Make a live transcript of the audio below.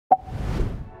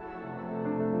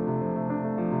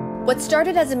What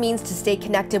started as a means to stay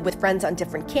connected with friends on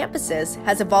different campuses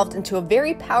has evolved into a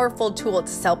very powerful tool to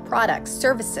sell products,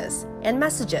 services, and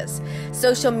messages.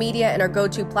 Social media and our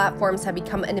go-to platforms have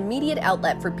become an immediate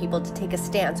outlet for people to take a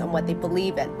stance on what they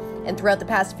believe in. And throughout the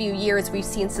past few years, we've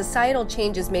seen societal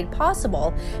changes made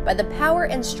possible by the power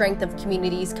and strength of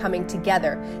communities coming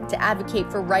together to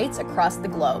advocate for rights across the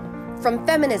globe. From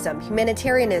feminism,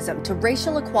 humanitarianism, to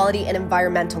racial equality and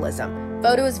environmentalism,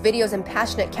 photos, videos, and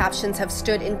passionate captions have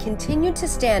stood and continue to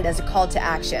stand as a call to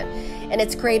action, and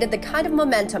it's created the kind of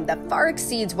momentum that far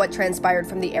exceeds what transpired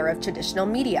from the era of traditional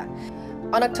media.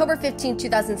 On October 15,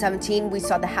 2017, we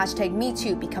saw the hashtag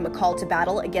 #MeToo become a call to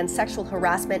battle against sexual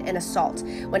harassment and assault,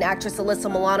 when actress Alyssa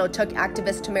Milano took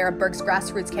activist Tamara Burke's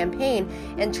grassroots campaign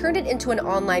and turned it into an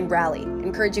online rally,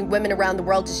 encouraging women around the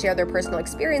world to share their personal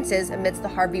experiences amidst the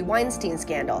Harvey Weinstein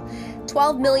scandal.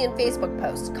 12 million Facebook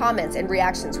posts, comments, and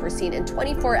reactions were seen in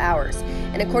 24 hours,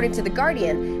 and according to The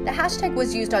Guardian, the hashtag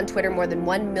was used on Twitter more than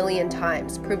 1 million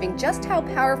times, proving just how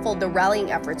powerful the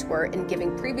rallying efforts were in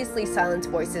giving previously silenced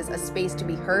voices a space to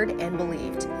be heard and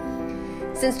believed.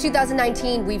 Since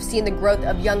 2019, we've seen the growth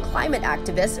of young climate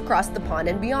activists across the pond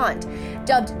and beyond.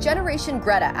 Dubbed Generation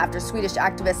Greta after Swedish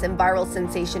activist and viral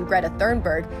sensation Greta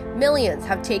Thunberg, millions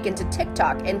have taken to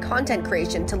TikTok and content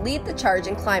creation to lead the charge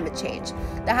in climate change.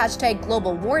 The hashtag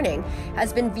Global Warning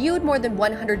has been viewed more than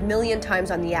 100 million times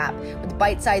on the app, with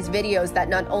bite-sized videos that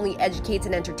not only educates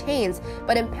and entertains,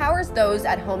 but empowers those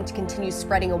at home to continue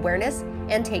spreading awareness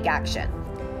and take action.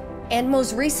 And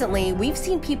most recently, we've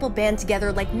seen people band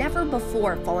together like never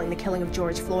before following the killing of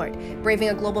George Floyd, braving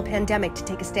a global pandemic to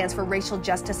take a stance for racial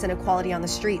justice and equality on the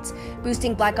streets,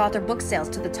 boosting Black author book sales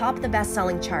to the top of the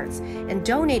best-selling charts, and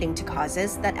donating to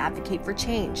causes that advocate for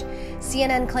change.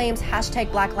 CNN claims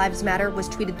hashtag Black Lives Matter was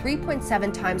tweeted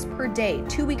 3.7 times per day,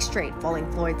 2 weeks straight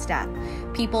following Floyd's death.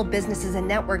 People, businesses, and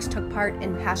networks took part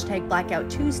in hashtag Blackout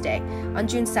Tuesday on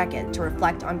June 2nd to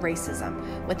reflect on racism,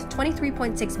 with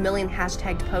 23.6 million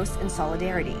hashtagged posts in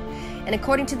solidarity. And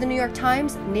according to the New York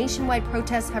Times, nationwide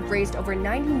protests have raised over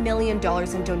 $90 million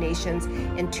in donations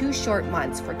in 2 short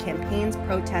months for campaigns,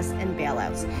 protests, and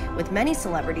bailouts, with many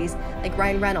celebrities like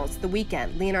Ryan Reynolds, The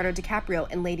Weeknd, Leonardo DiCaprio,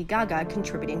 and Lady Gaga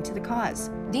contributing to the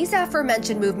cause. These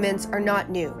aforementioned movements are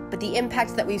not new, but the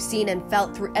impact that we've seen and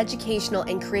felt through educational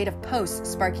and creative posts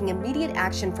sparking immediate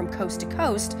action from coast to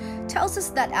coast tells us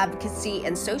that advocacy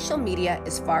and social media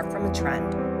is far from a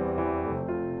trend.